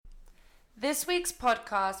This week's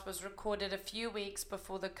podcast was recorded a few weeks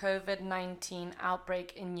before the COVID-19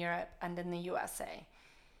 outbreak in Europe and in the USA.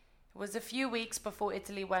 It was a few weeks before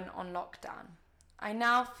Italy went on lockdown. I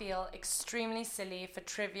now feel extremely silly for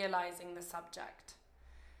trivializing the subject.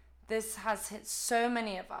 This has hit so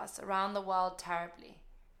many of us around the world terribly.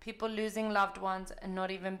 People losing loved ones and not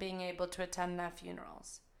even being able to attend their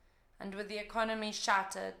funerals. And with the economy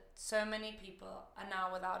shattered, so many people are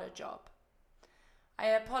now without a job. I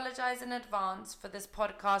apologize in advance for this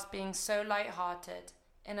podcast being so light-hearted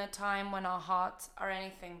in a time when our hearts are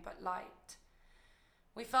anything but light.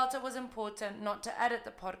 We felt it was important not to edit the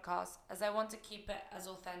podcast as I want to keep it as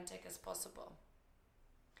authentic as possible.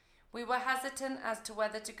 We were hesitant as to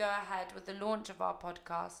whether to go ahead with the launch of our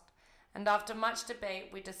podcast, and after much debate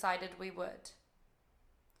we decided we would.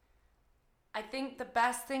 I think the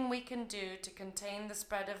best thing we can do to contain the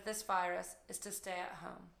spread of this virus is to stay at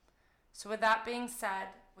home. So with that being said,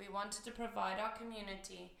 we wanted to provide our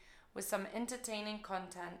community with some entertaining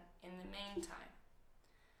content in the meantime.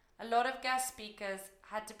 A lot of guest speakers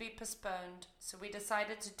had to be postponed, so we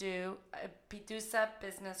decided to do a Pidusa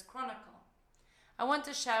Business Chronicle. I want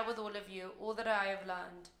to share with all of you all that I have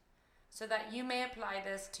learned, so that you may apply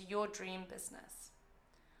this to your dream business.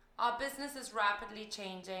 Our business is rapidly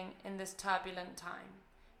changing in this turbulent time.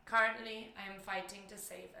 Currently, I am fighting to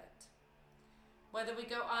save it. Whether we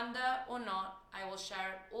go under or not, I will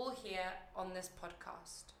share it all here on this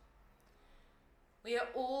podcast. We are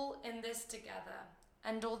all in this together,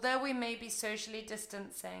 and although we may be socially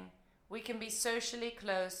distancing, we can be socially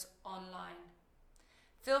close online.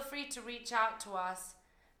 Feel free to reach out to us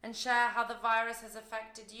and share how the virus has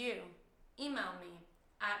affected you. Email me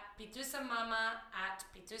at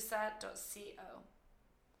pitusamama@pitusa.co.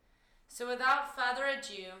 So without further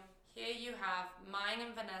ado, here you have mine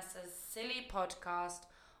and Vanessa's silly podcast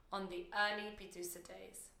on the early Pidusa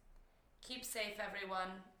days. Keep safe,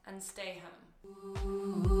 everyone, and stay home.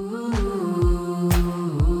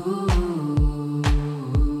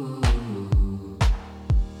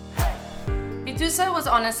 Pidusa was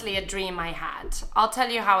honestly a dream I had. I'll tell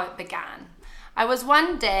you how it began. I was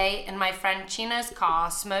one day in my friend Chino's car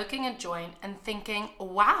smoking a joint and thinking,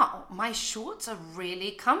 wow, my shorts are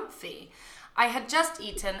really comfy. I had just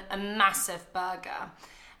eaten a massive burger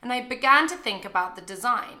and I began to think about the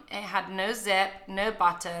design. It had no zip, no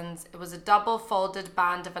buttons. It was a double folded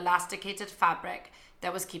band of elasticated fabric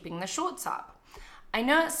that was keeping the shorts up. I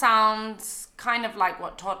know it sounds kind of like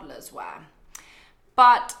what toddlers wear,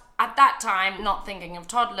 but at that time, not thinking of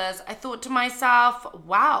toddlers, I thought to myself,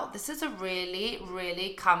 wow, this is a really,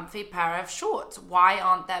 really comfy pair of shorts. Why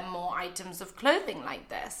aren't there more items of clothing like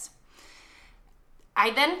this? I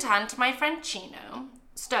then turned to my friend Chino,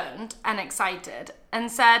 stoned and excited, and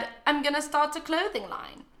said, I'm going to start a clothing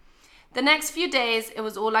line. The next few days, it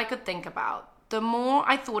was all I could think about. The more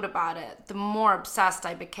I thought about it, the more obsessed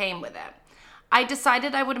I became with it. I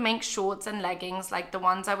decided I would make shorts and leggings like the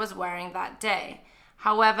ones I was wearing that day.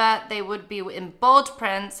 However, they would be in bold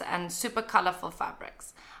prints and super colorful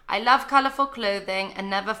fabrics. I love colorful clothing and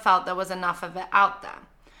never felt there was enough of it out there.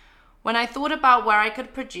 When I thought about where I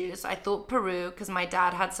could produce, I thought Peru because my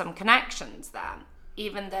dad had some connections there,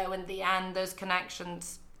 even though in the end those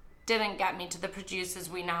connections didn't get me to the producers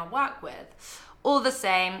we now work with. All the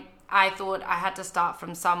same, I thought I had to start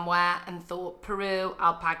from somewhere and thought Peru,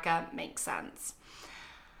 alpaca makes sense.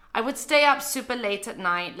 I would stay up super late at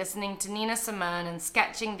night listening to Nina Simone and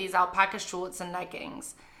sketching these alpaca shorts and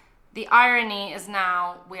leggings. The irony is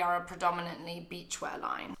now we are a predominantly beachwear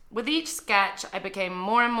line. With each sketch, I became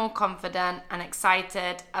more and more confident and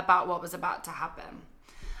excited about what was about to happen.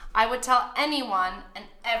 I would tell anyone and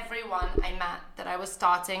everyone I met that I was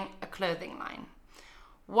starting a clothing line.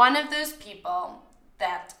 One of those people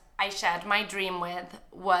that I shared my dream with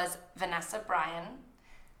was Vanessa Bryan,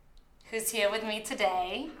 who's here with me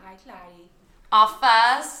today. Hi, Clary. Our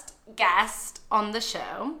first guest on the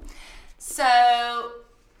show. So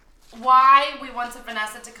why we wanted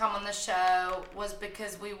Vanessa to come on the show was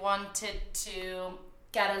because we wanted to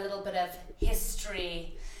get a little bit of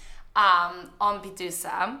history on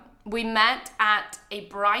Pidusa. We met at a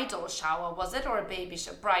bridal shower, was it? Or a baby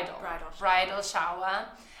shower? Bridal shower.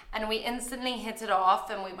 And we instantly hit it off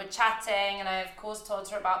and we were chatting and I of course told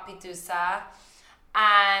her about Pidusa.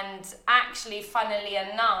 And actually, funnily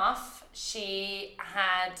enough, she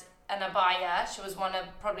had an abaya. She was one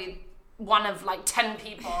of like 10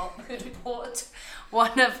 people who'd bought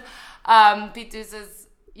one of Pidusa's,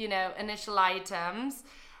 initial items.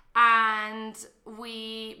 And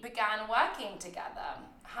we began working together.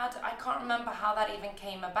 I can't remember how that even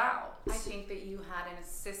came about. I think that you had an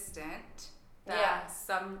assistant that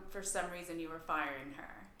for some reason you were firing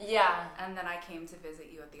her. Yeah. And then I came to visit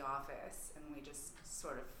you at the office, and we just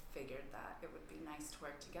sort of figured that it would be nice to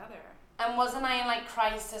work together. And wasn't I in like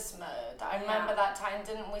crisis mode? I remember that time,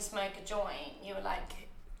 didn't we smoke a joint? You were like...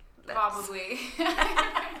 Probably.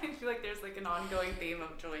 I feel like there's like an ongoing theme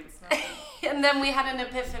of joint smoking. And then we had an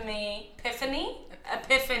epiphany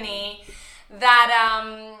that,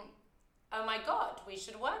 oh my God, we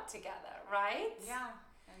should work together, right? Yeah.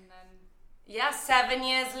 And then... Yeah, 7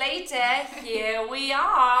 years later, here we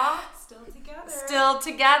are. Still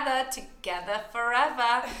together. Together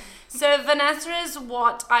forever. So Vanessa is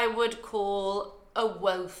what I would call a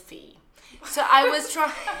woefy. So I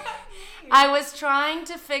was trying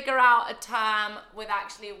to figure out a term with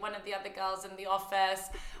actually one of the other girls in the office.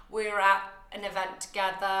 We were at an event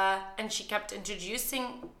together, and she kept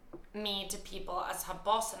introducing me to people as her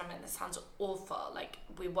boss, and I mean, this sounds awful, like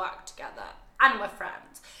we work together and we're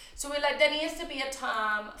friends. So we're like, there needs to be a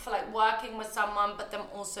term for like working with someone but them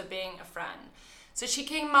also being a friend. So she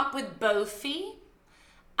came up with bofy,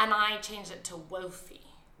 and I changed it to woefy.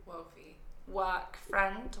 Work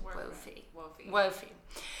friend, woefy.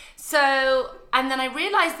 So, and then I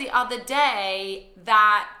realized the other day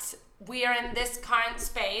that we are in this current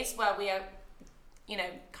space where we are,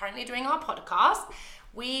 currently doing our podcast.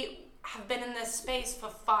 We have been in this space for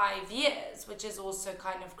 5 years, which is also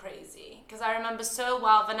kind of crazy. Because I remember so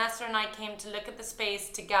well, Vanessa and I came to look at the space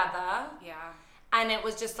together. Yeah. And it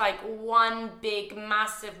was just like one big,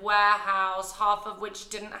 massive warehouse, half of which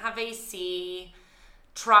didn't have AC.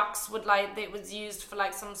 Trucks it was used for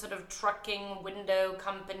like some sort of trucking window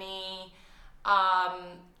company.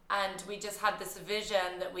 And we just had this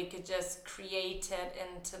vision that we could just create it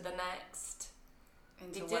into the next.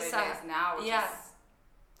 Into what it is now, which is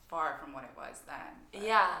far from what it was then.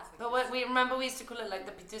 But we remember we used to call it like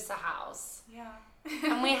the Pitusa house. Yeah.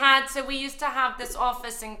 And we used to have this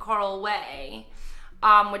office in Coral Way,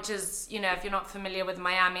 which is, if you're not familiar with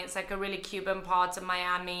Miami, it's like a really Cuban part of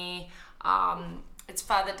Miami. It's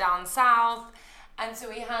further down south. And so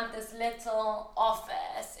we had this little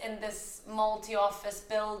office in this multi-office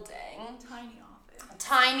building.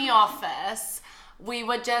 Tiny office. We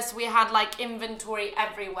had like inventory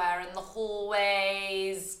everywhere in the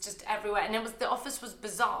hallways, just everywhere. And the office was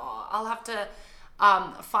bizarre. I'll have to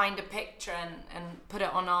find a picture and put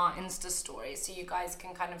it on our Insta story so you guys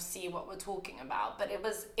can kind of see what we're talking about. But it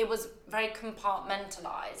was very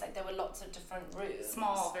compartmentalized. Like there were lots of different rooms.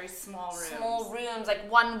 Very small rooms. Small rooms. Like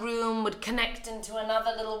one room would connect into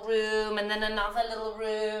another little room and then another little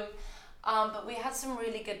room. But we had some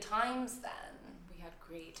really good times then. We had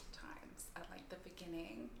great times at like the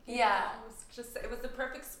beginning. Yeah. It was the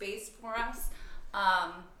perfect space for us.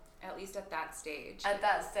 At least at that stage.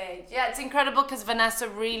 Yeah, it's incredible because Vanessa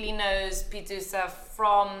really knows Pitusa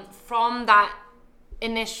from that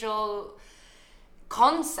initial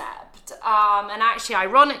concept. And actually,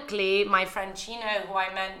 ironically, my friend Chino, who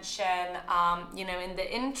I mentioned, in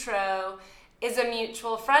the intro, is a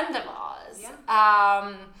mutual friend of ours.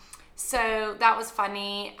 Yeah. So that was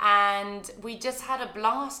funny, and we just had a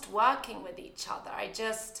blast working with each other.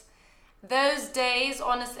 Those days,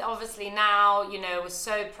 honestly, obviously now, we're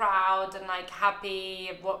so proud and like happy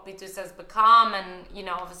of what Pitusa has become, and,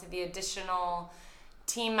 obviously the additional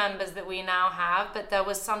team members that we now have. But there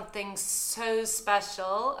was something so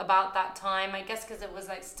special about that time, I guess, because it was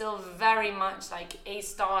like still very much like a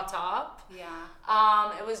startup.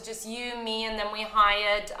 Yeah. It was just you, me, and then we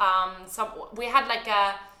hired we had like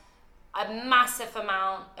a massive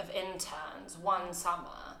amount of interns one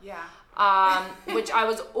summer. Yeah. Which I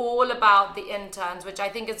was all about the interns, which I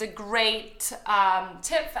think is a great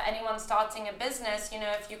tip for anyone starting a business.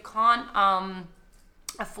 If you can't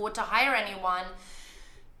afford to hire anyone,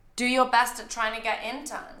 do your best at trying to get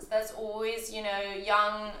interns. There's always,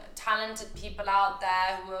 young, talented people out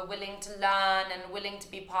there who are willing to learn and willing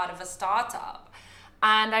to be part of a startup.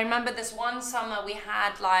 And I remember this one summer we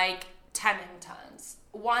had like 10 interns,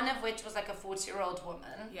 one of which was like a 40-year-old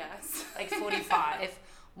woman. Yes. Like 45.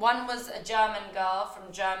 One was a German girl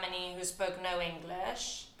from Germany who spoke no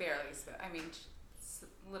English. Barely spoke. I mean, just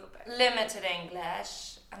a little bit. Limited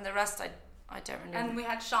English. And the rest I don't really know. And we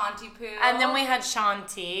had Shanti Poo. And then we had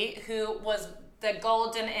Shanti, who was the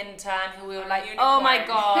golden intern, who we were like, unicorn. oh my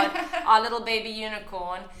God, our little baby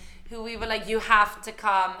unicorn, who we were like, you have to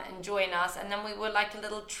come and join us. And then we were like a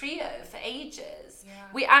little trio for ages. Yeah.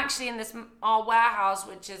 We actually, in our warehouse,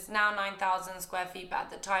 which is now 9,000 square feet, but at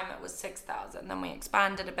the time it was 6,000, then we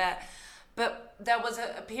expanded a bit. But there was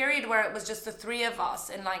a period where it was just the three of us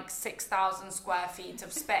in like 6,000 square feet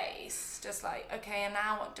of space. Just like, okay, and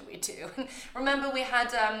now what do we do? Remember we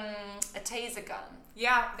had a taser gun.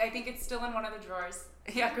 Yeah, I think it's still in one of the drawers.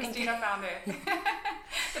 Yeah, Christina found it.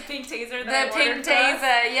 The pink taser The that I pink ordered for us.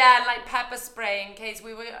 taser, yeah, like pepper spray in case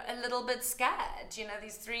we were a little bit scared. You know,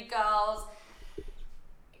 these three girls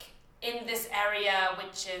in this area,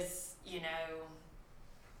 which is, you know,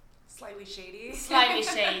 Slightly shady. slightly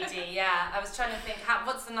shady. Yeah, I was trying to think,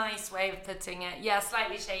 what's the nice way of putting it? Yeah,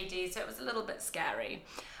 slightly shady. So it was a little bit scary.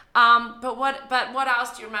 But what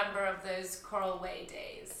else do you remember of those Coral Way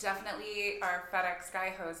days? Definitely our FedEx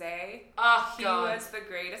guy, Jose. Oh, He God. was the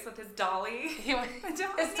greatest with his dolly. He was, I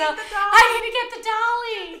don't his need doll- the dolly. I need to get the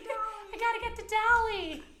dolly. I gotta get the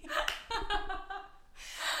dolly.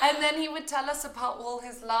 And then he would tell us about all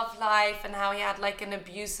his love life and how he had like an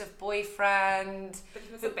abusive boyfriend. But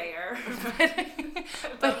he was a bear.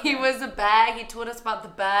 But he was a bear. He taught us about the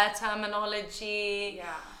bear terminology.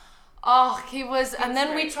 Yeah. Oh, he was. And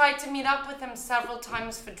then we great. tried to meet up with him several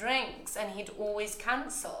times for drinks, and he'd always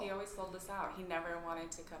cancel. He always sold us out. He never wanted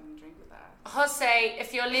to come and drink with us. Jose,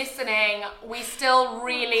 if you're listening, we still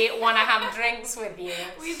really want to have drinks with you.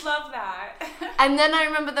 We'd love that. And then I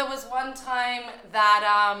remember there was one time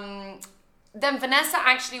that then Vanessa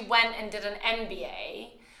actually went and did an MBA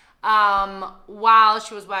while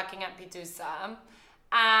she was working at Pitusa,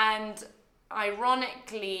 and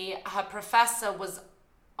ironically, her professor was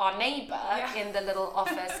our neighbor in the little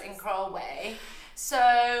office in Coral Way.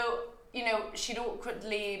 So, you know, she'd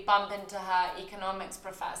awkwardly bump into her economics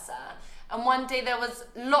professor. And one day there was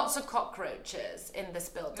lots of cockroaches in this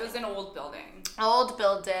building. It was an old building. Old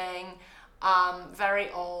building, very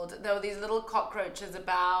old. There were these little cockroaches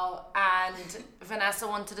about, and Vanessa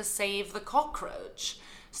wanted to save the cockroach.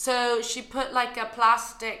 So she put like a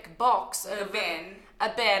plastic box over a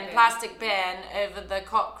bin, plastic bin over the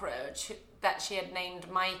cockroach that she had named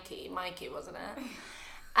Mikey. Mikey, wasn't it?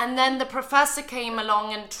 And then the professor came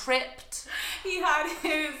along and tripped. He had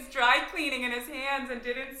his dry cleaning in his hands and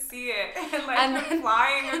didn't see it, and And went then-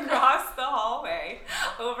 flying across the hallway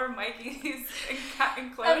over Mikey's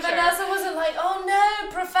enclosure. And Vanessa wasn't like, oh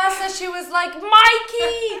no, professor. She was like,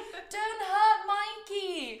 Mikey, don't hurt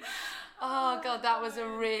Mikey. Oh God, that was a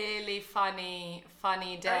really funny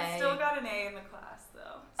day. I still got an A in the class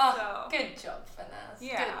though. Oh, so. Good job, Vanessa.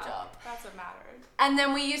 Yeah, Good job. that's what mattered. And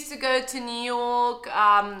then we used to go to New York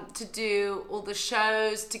to do all the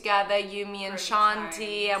shows together, you, me, and Great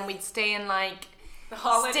Shanti, times. and we'd stay in like The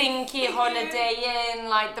holiday stinky Inn. Holiday Inn,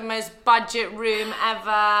 like the most budget room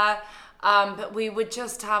ever. But we would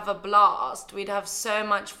just have a blast. We'd have so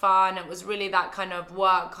much fun. It was really that kind of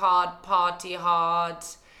work hard, party hard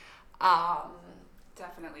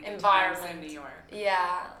Definitely good environment. times in New York.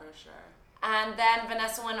 Yeah. For sure. And then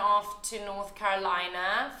Vanessa went off to North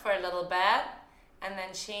Carolina for a little bit, and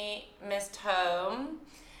then she missed home.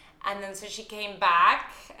 And then so she came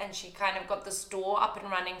back and she kind of got the store up and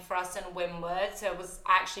running for us in Wynwood. So it was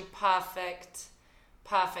actually perfect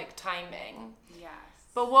timing. Yes.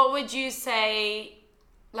 But what would you say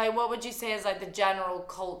is like the general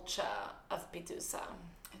culture of Pitusa?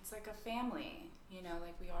 It's like a family, you know,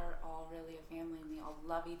 like we are all really a family and we all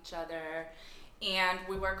love each other and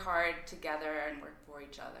we work hard together and work for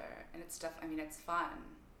each other. And it's it's fun.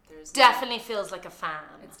 Definitely feels like a fan.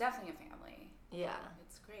 It's definitely a family. Yeah.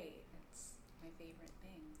 It's great. It's my favorite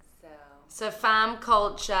thing. So fam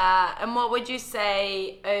culture, and what would you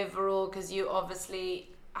say overall, because you obviously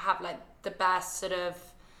have like the best sort of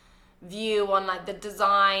view on like the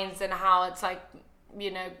designs and how it's like,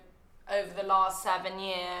 you know, over the last 7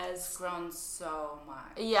 years. It's grown so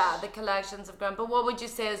much. Yeah, the collections have grown. But what would you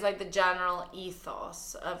say is like the general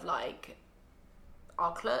ethos of like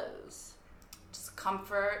our clothes? Just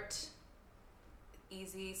comfort,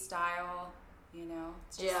 easy style, you know.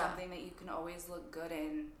 It's just something that you can always look good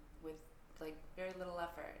in with like very little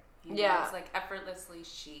effort. You know? Yeah. It's like effortlessly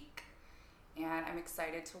chic. And I'm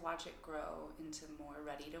excited to watch it grow into more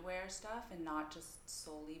ready-to-wear stuff and not just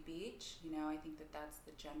solely beach. You know, I think that that's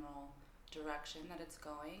the general direction that it's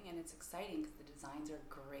going, and it's exciting because the designs are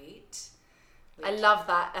great. I love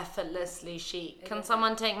that, effortlessly chic. Can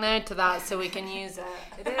someone take note of that so we can use it?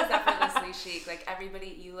 It is effortlessly chic. Like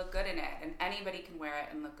everybody, you look good in it, and anybody can wear it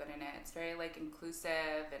and look good in it. It's very like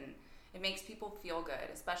inclusive, and it makes people feel good,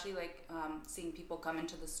 especially like seeing people come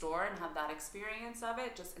into the store and have that experience of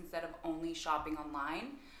it, just instead of only shopping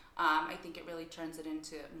online. I think it really turns it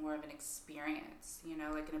into more of an experience, you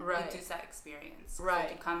know, like an Pitusa experience. Right.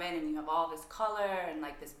 So you come in and you have all this color and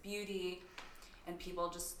like this beauty, and people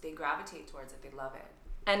just, they gravitate towards it. They love it.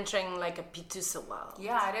 Entering like a Pitusa world.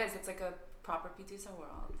 Yeah, it is. It's like a proper Pitusa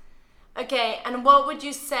world. Okay, and what would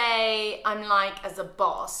you say I'm like as a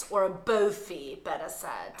boss, or a bofie, better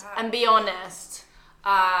said? And be honest.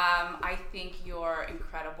 I think you're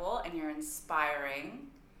incredible and you're inspiring.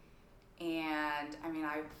 And I mean,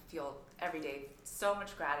 I feel every day so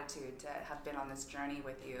much gratitude to have been on this journey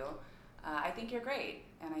with you. I think you're great,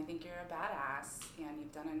 and I think you're a badass, and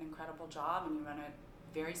you've done an incredible job, and you run a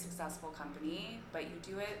very successful company, but you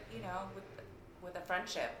do it, you know, with a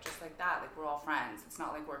friendship, just like that. Like, we're all friends. It's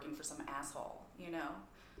not like working for some asshole, you know?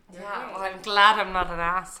 You're Yeah, great. well, I'm glad I'm not an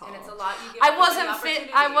asshole. And it's a lot you give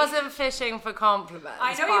I wasn't fishing for compliments.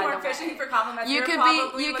 I know by you weren't the way. fishing for compliments. You You're could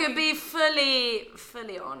probably you could be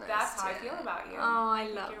fully honest. That's how I yeah. feel about you. Oh, I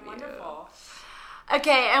think love you're you. wonderful.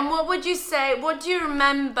 Okay, and what would you say? What do you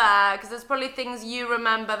remember? Because there's probably things you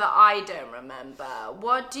remember that I don't remember.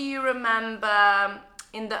 What do you remember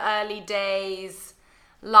in the early days,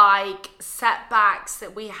 like setbacks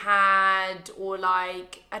that we had, or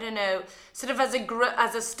like, I don't know, sort of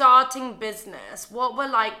as a starting business? What were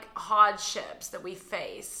like hardships that we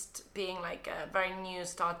faced being like a very new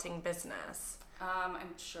starting business?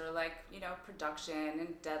 I'm sure, like, you know, production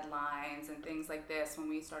and deadlines and things like this, when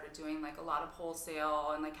we started doing like a lot of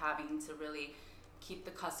wholesale and like having to really keep the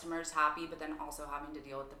customers happy, but then also having to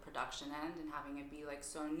deal with the production end and having it be like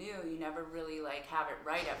so new, you never really like have it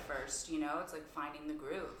right at first, you know? It's like finding the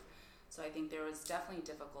groove. So I think there was definitely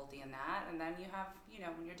difficulty in that. And then you have, you know,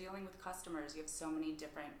 when you're dealing with customers, you have so many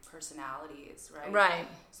different personalities, right? Right.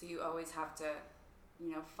 So you always have to, you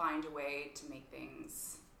know, find a way to make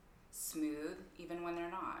things smooth, even when they're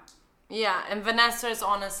not. Yeah, and Vanessa is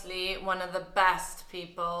honestly one of the best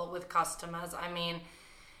people with customers. I mean,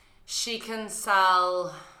 she can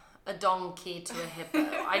sell a donkey to a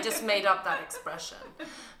hippo. I just made up that expression.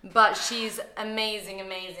 But she's amazing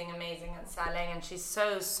at selling, and she's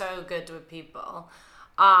so good with people.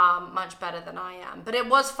 Much better than I am. But it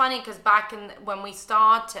was funny because when we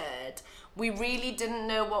started, we really didn't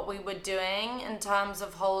know what we were doing in terms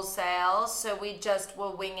of wholesale, so we just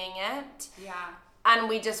were winging it. Yeah. And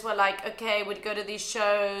we just were like, okay, we'd go to these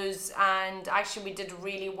shows, and actually we did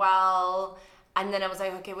really well. And then I was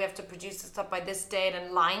like, okay, we have to produce the stuff by this date,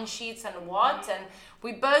 and line sheets and what. And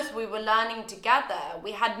we were learning together.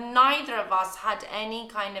 We had neither of us had any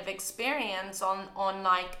kind of experience on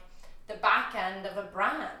like the back end of a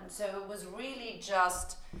brand. So it was really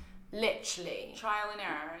just literally trial and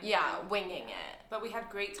error. Yeah, winging it. But we had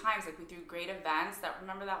great times. Like, we threw great events.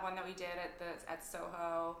 Remember that one that we did at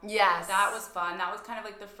Soho? Yes. That was fun. That was kind of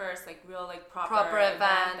like the first like real like proper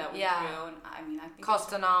event that we yeah. threw. And I mean, I think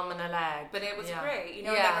cost an arm and a leg. But it was yeah. great. You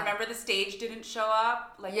know, yeah. and then remember the stage didn't show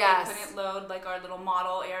up? Like, yes. they couldn't load like our little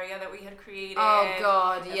model area that we had created. Oh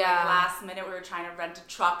God, and, yeah. Like, last minute we were trying to rent a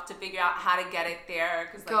truck to figure out how to get it there.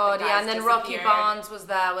 Cause, like, God, the guys yeah. And then Rocky disappeared. Barnes was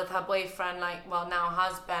there with her boyfriend, like, well, now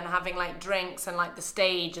husband, having like drinks, and like the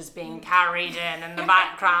stage is being carried in the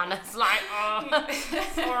background. It's like, oh,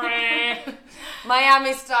 sorry.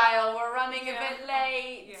 Miami style, we're running a bit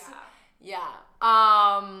late. Yeah,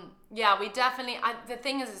 we definitely, the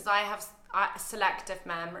thing is I have selective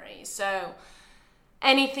memory. So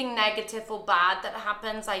anything negative or bad that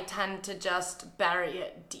happens, I tend to just bury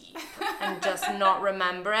it deep and just not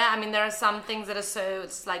remember it. I mean, there are some things that are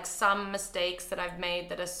it's like some mistakes that I've made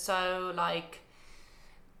that are so like,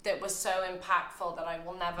 that was so impactful that I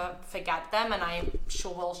will never forget them, and I'm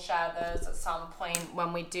sure we'll share those at some point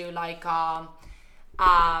when we do like our,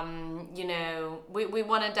 you know, we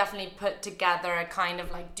want to definitely put together a kind of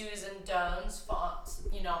like do's and don'ts for,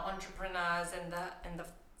 you know, entrepreneurs in the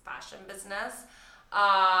fashion business,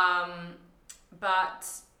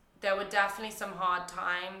 but there were definitely some hard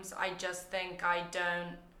times. I just think I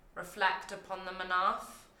don't reflect upon them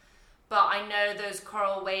enough. But I know those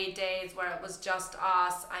Coral Way days where it was just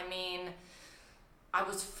us. I mean, I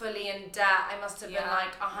was fully in debt. I must have been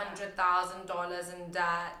like $100,000 in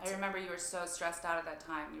debt. I remember you were so stressed out at that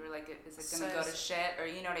time. You were like, is it going to go to shit? Or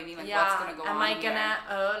you know what I mean? Like, yeah. what's going to go on Am I going here?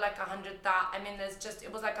 to owe like $100,000? I mean,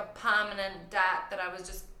 it was like a permanent debt that I was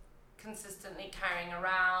just consistently carrying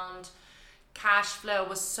around. Cash flow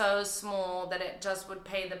was so small that it just would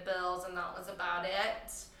pay the bills, and that was about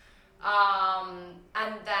it.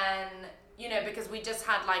 And then, you know, because we just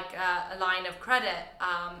had like a line of credit,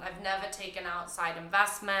 I've never taken outside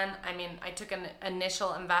investment. I mean, I took an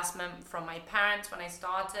initial investment from my parents when I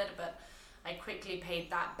started, but I quickly paid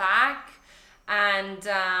that back. And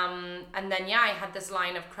then, yeah, I had this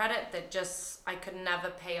line of credit that just, I could never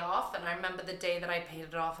pay off. And I remember the day that I paid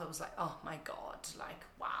it off, I was like, oh my God, like,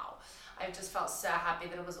 wow. I just felt so happy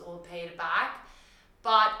that it was all paid back.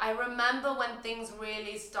 But I remember when things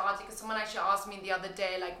really started, because someone actually asked me the other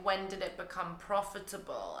day, like, when did it become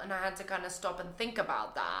profitable? And I had to kind of stop and think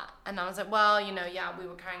about that. And I was like, well, you know, yeah, we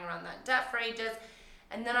were carrying around that debt for ages.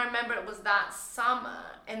 And then I remember it was that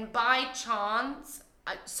summer. And by chance,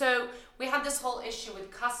 so we had this whole issue with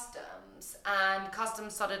customs. and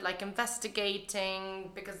customs started like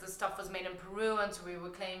investigating because the stuff was made in Peru, and so we were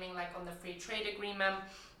claiming like on the free trade agreement.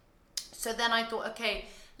 So then I thought, okay,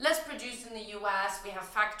 let's produce in the US. We have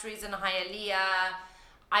factories in Hialeah.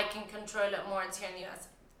 I can control it more. It's here in the US.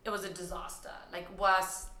 It was a disaster, like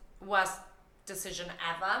worst decision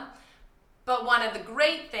ever. But one of the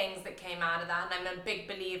great things that came out of that, and I'm a big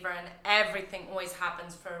believer in everything always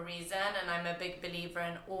happens for a reason, and I'm a big believer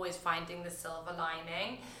in always finding the silver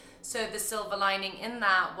lining. So the silver lining in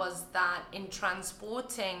that was that in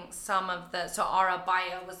transporting some of the, so our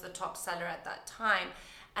abaya was the top seller at that time,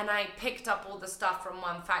 and I picked up all the stuff from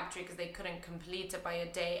one factory because they couldn't complete it by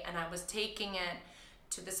a day, and I was taking it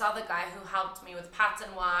to this other guy who helped me with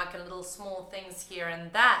pattern work and little small things here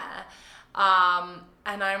and there.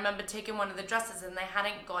 And I remember taking one of the dresses and they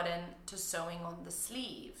hadn't gotten to sewing on the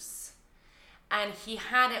sleeves. And he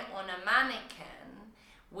had it on a mannequin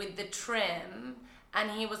with the trim, and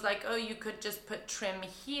he was like, oh, you could just put trim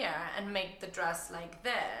here and make the dress like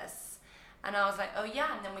this. And I was like, oh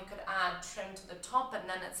yeah, and then we could add trim to the top, and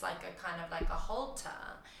then it's like a kind of like a halter.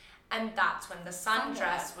 And that's when the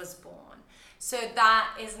sundress was born. So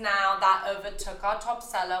that is now, that overtook our top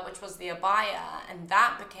seller, which was the abaya, and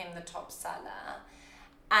that became the top seller.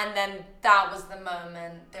 And then that was the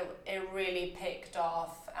moment that it really picked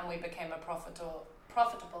off, and we became a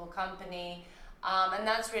profitable company. And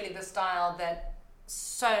that's really the style that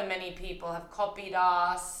so many people have copied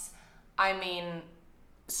us. I mean,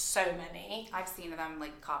 so many. I've seen them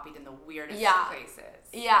like copied in the weirdest places.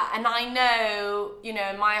 Yeah, and I know, you know,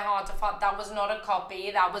 in my heart of heart, that was not a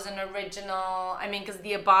copy, that was an original. I mean, because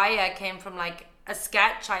the abaya came from like a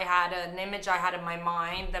sketch I had, an image I had in my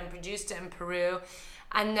mind, then produced it in Peru.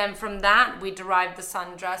 And then from that, we derived the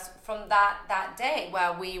sundress from that day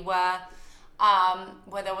where we were,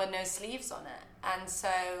 where there were no sleeves on it. And so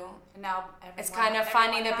now it's kind of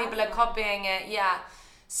funny that people are copying it, yeah.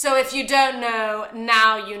 So if you don't know,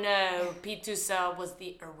 now you know Pitusa was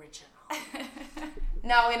the original.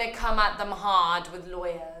 Now we're going to come at them hard with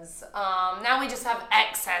lawyers. Now we just have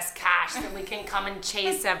excess cash that we can come and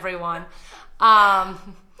chase everyone.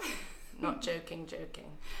 Not joking.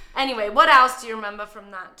 Anyway, what else do you remember from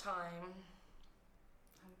that time?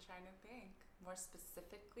 I'm trying to think. More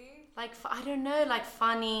specifically? Like, I don't know, like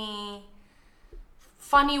funny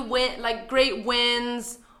like great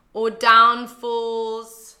wins or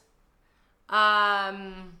downfalls.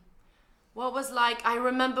 What was like, I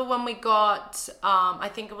remember when we got, I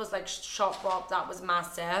think it was like Shopbop, that was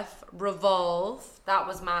massive. Revolve, that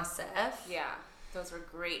was massive. Yeah, those were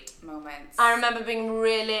great moments. I remember being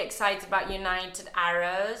really excited about United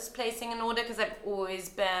Arrows placing an order because I've always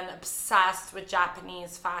been obsessed with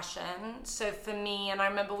Japanese fashion. So for me, and I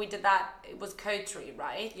remember we did that, it was Coterie,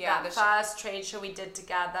 right? Yeah. That first trade show we did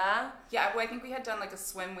together. Yeah, well, I think we had done like a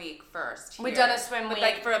swim week first here. We'd done a swim week.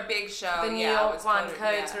 Like for a big show. The New York one,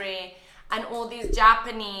 Coterie. Yeah. And all these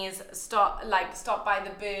Japanese stopped by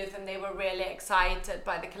the booth, and they were really excited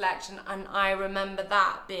by the collection. And I remember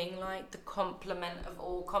that being like the compliment of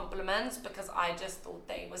all compliments, because I just thought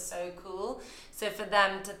they were so cool. So for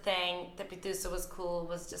them to think that Pitusa was cool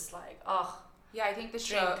was just like, oh. Yeah, I think the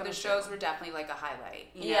shows were definitely like a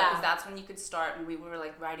highlight. You know, because that's when you could start, and we were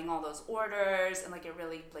like writing all those orders, and like it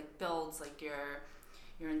really like builds like your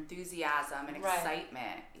enthusiasm and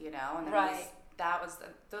excitement, you know, and then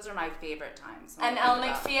those are my favorite times. And Elle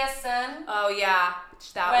Macpherson. Oh yeah,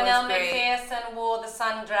 when Elle Macpherson wore the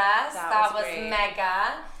sundress, that was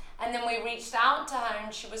mega. And then we reached out to her,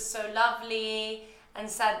 and she was so lovely, and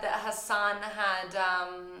said that her son had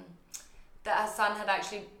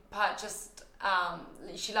actually purchased.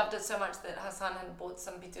 She loved it so much that her son had bought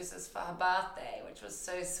some Pitusas for her birthday, which was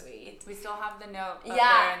so sweet. We still have the note. Yeah,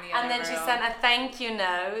 there in the and then room. She sent a thank you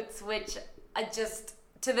note, which I just,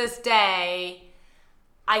 to this day,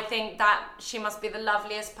 I think that she must be the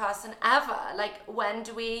loveliest person ever. Like, when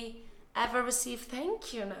do we ever receive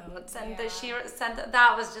thank you notes? And that she sent it,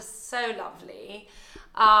 that was just so lovely.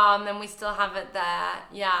 And we still have it there,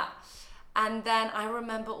 yeah. And then I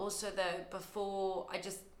remember also though,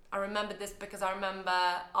 I remember this because I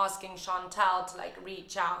remember asking Chantel to like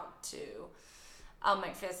reach out to Elle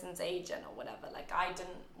Macpherson's agent or whatever. Like, I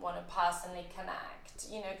didn't want to personally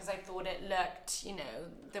connect, you know, because I thought it looked, you know,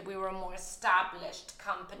 that we were a more established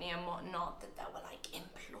company and whatnot, that there were like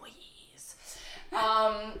employees.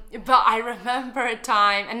 But I remember a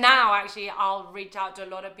time, and now actually I'll reach out to a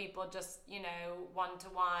lot of people just, you know,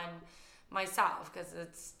 one-to-one myself, because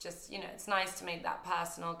it's just, you know, it's nice to make that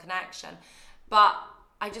personal connection. But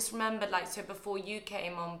I just remembered, like, so before you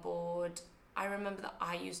came on board, I remember that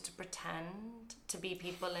I used to pretend to be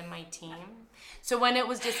people in my team. So when it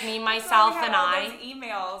was just me, myself, and I. Those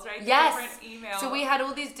emails, right? Yes. Different emails. So we had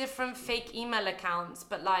all these different fake email accounts,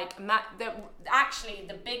 but like, actually,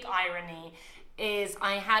 the big irony is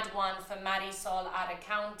I had one for Marisol at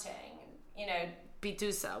accounting, you know,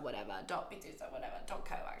 Pitusa, whatever,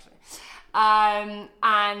 .co actually. And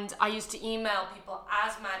I used to email people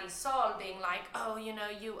as Marisol being like, oh, you know,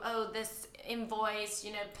 you owe this invoice,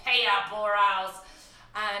 you know, pay up or else.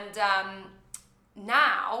 And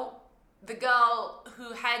now the girl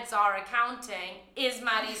who heads our accounting is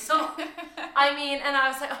Marisol. I mean, and I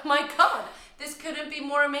was like, oh my God, this couldn't be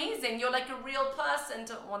more amazing. You're like a real person.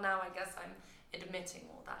 Well, now I guess I'm admitting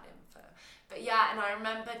all that info. But yeah, and I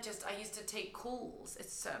remember I used to take calls.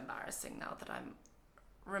 It's so embarrassing now that I'm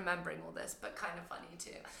remembering all this, but kind of funny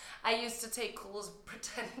too. I used to take calls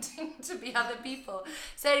pretending to be other people.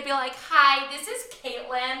 So I'd be like, hi, this is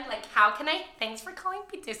Caitlin. Like, thanks for calling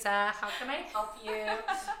Pitusa. How can I help you?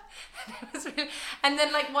 And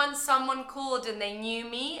then like once someone called and they knew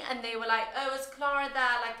me and they were like, oh, is Clara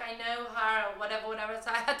there? Like, I know her or whatever.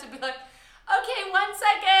 So I had to be like, okay, 1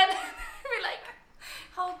 second. Be like,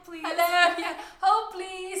 help, please. Hello, yeah, help,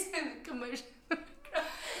 please. And commotion.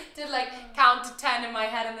 Did like count to 10 in my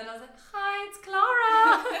head, and then I was like, hi, it's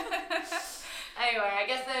Clara. Anyway, I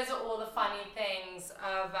guess those are all the funny things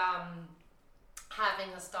of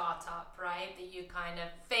having a startup, right? That you kind of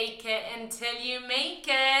fake it until you make it.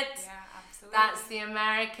 Yeah, absolutely. That's the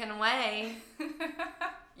American way.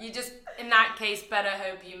 You just, in that case, better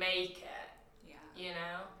hope you make it. Yeah. You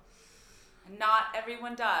know? Not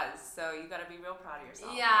everyone does, so you got to be real proud of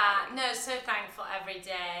yourself. Yeah, no, so thankful every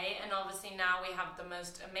day, and obviously now we have the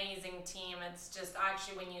most amazing team. It's just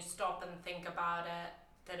actually when you stop and think about it,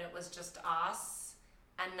 that it was just us,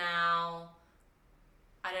 and now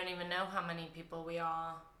I don't even know how many people we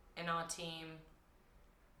are in our team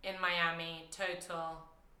in Miami total.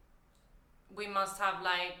 We must have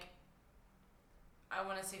like, I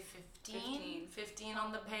want to say 15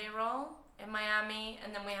 on the payroll in Miami,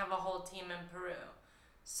 and then we have a whole team in Peru.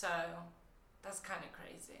 So that's kind of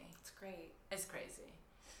crazy. It's great. It's crazy.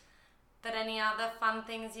 But any other fun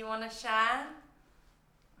things you want to share?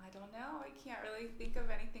 I don't know. I can't really think of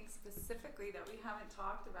anything specifically that we haven't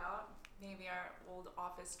talked about. Maybe our old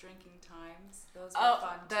office drinking times. Those were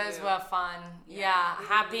fun too. Those were fun. Yeah. Really,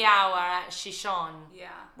 Happy really hour at Shishon. Yeah.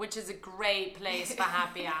 Which is a great place for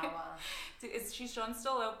happy hour. Is Shishon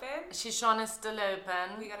still open? Shishon is still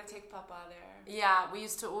open. We gotta take Papa there. Yeah, we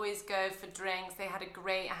used to always go for drinks. They had a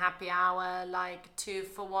great happy hour, like 2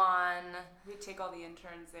 for 1. We'd take all the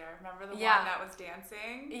interns there. Remember the one that was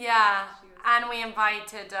dancing? Yeah, and we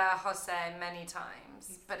invited Jose many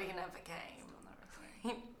times, but he never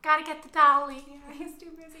came. Gotta get the dolly. Yeah, he's too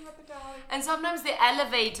busy with the dolly. And sometimes the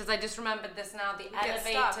elevators, I just remembered this now, the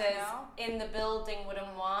elevators in the building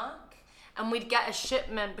wouldn't work. And we'd get a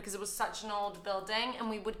shipment because it was such an old building, and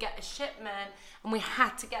we would get a shipment and we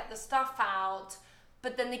had to get the stuff out,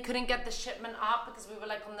 but then they couldn't get the shipment up because we were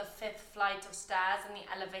like on the 5th flight of stairs and the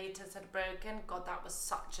elevators had broken. God, that was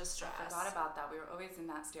such a stress. I forgot about that. We were always in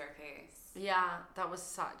that staircase. Yeah, that was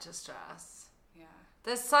such a stress. Yeah.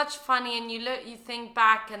 There's such funny, and you think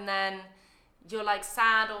back and then you're like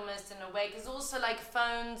sad almost in a way, because also like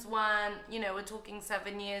phones weren't, you know, we're talking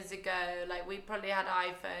 7 years ago, like we probably had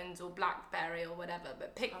iPhones or BlackBerry or whatever,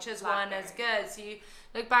 but pictures weren't as good. So you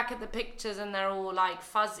look back at the pictures and they're all like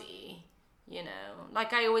fuzzy, you know.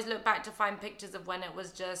 Like I always look back to find pictures of when it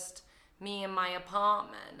was just me in my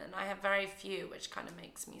apartment, and I have very few, which kind of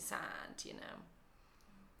makes me sad, you know.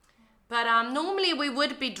 But normally we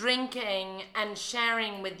would be drinking and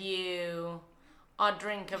sharing with you our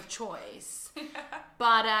drink of choice.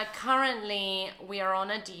 But currently we are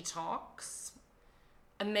on a detox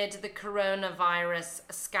amid the coronavirus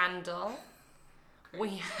scandal.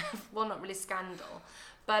 We have, well, not really scandal,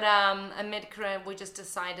 but amid corona, we just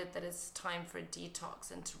decided that it's time for a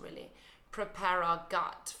detox and to really prepare our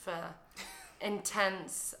gut for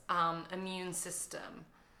intense immune system,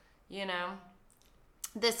 you know.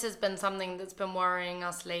 This has been something that's been worrying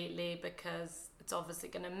us lately because it's obviously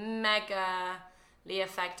going to megally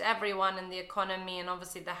affect everyone in the economy, and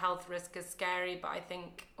obviously the health risk is scary, but I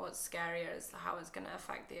think what's scarier is how it's going to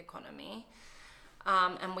affect the economy.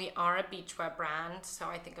 And we are a beachwear brand, so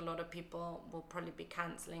I think a lot of people will probably be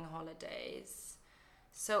cancelling holidays.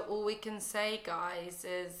 So all we can say, guys,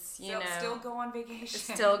 is, you know... Still go on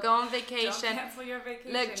vacation. Still go on vacation. Don't cancel your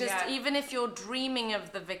vacation. Look, just even if you're dreaming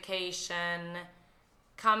of the vacation,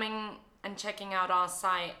 coming and checking out our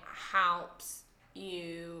site helps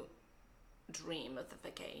you dream of the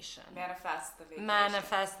vacation. Manifest the vacation.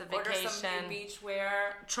 Manifest the vacation. Order some new beach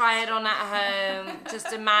wear. Try it on at home.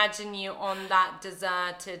 Just imagine you on that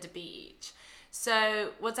deserted beach.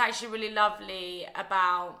 So what's actually really lovely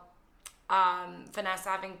about Vanessa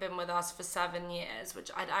having been with us for 7 years,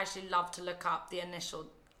 which I'd actually love to look up the initial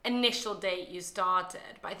date you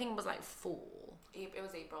started, but I think it was like fall. It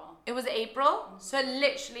was April. It was April? Mm-hmm. So it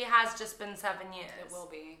literally has just been 7 years. It will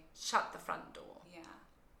be. Shut the front door. Yeah.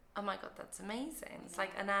 Oh my God, that's amazing. It's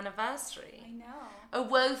like an anniversary. I know. A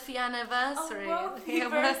Wofi anniversary. A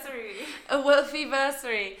Wofi-versary. A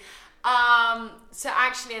Wofi-versary. So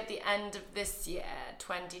actually at the end of this year,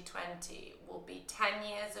 2020, will be 10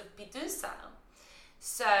 years of Pitusa.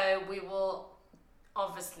 So we will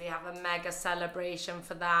obviously have a mega celebration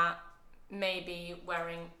for that. Maybe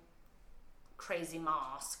wearing crazy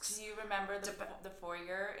masks. Do you remember the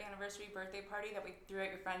 4-year anniversary birthday party that we threw at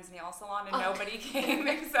your friend's nail salon and nobody came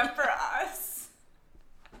except for us?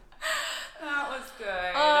 That was good.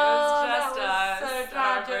 It was just us. So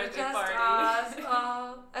tragic. Just party. Us.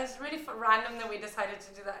 Oh, it's really random that we decided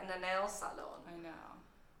to do that in a nail salon. I know.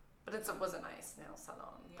 But it was a nice nail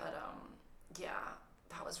salon. Yeah. But yeah,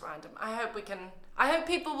 that was random. I hope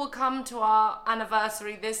people will come to our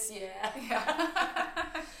anniversary this year. Yeah.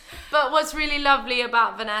 But what's really lovely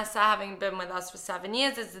about Vanessa having been with us for 7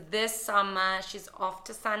 years is this summer she's off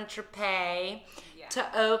to Saint-Tropez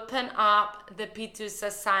to open up the Pitusa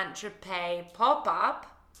Saint-Tropez pop-up.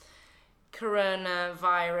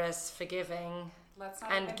 Coronavirus forgiving. Let's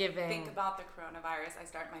not and even giving. Think about the coronavirus. I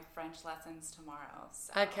start my French lessons tomorrow.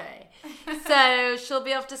 So. Okay. So she'll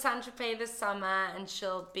be off to Saint-Tropez this summer and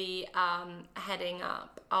she'll be heading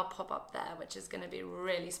up our pop-up there, which is going to be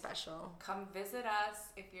really special. Come visit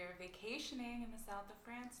us if you're vacationing in the south of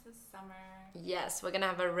France this summer. Yes, we're going to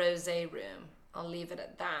have a rosé room. I'll leave it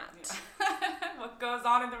at that. Yeah. What goes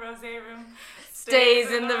on in the rosé room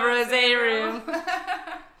stays in the rosé room.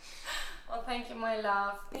 Well, thank you, my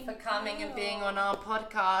love, for coming and being on our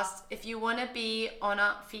podcast. If you want to be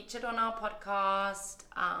featured on our podcast,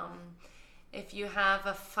 if you have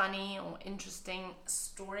a funny or interesting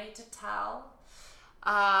story to tell,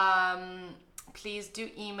 please do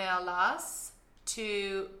email us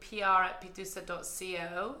to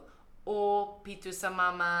pr@pitusa.co or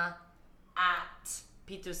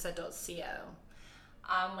pitusamama@pitusa.co.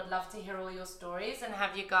 Would love to hear all your stories and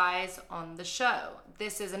have you guys on the show.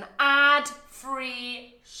 This is an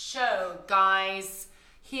ad-free show, guys.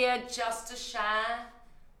 Here just to share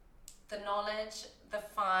the knowledge, the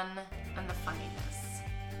fun, and the funniness.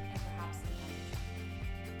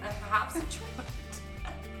 And perhaps a joint.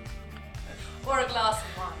 Or a glass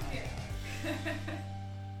of wine. Yeah.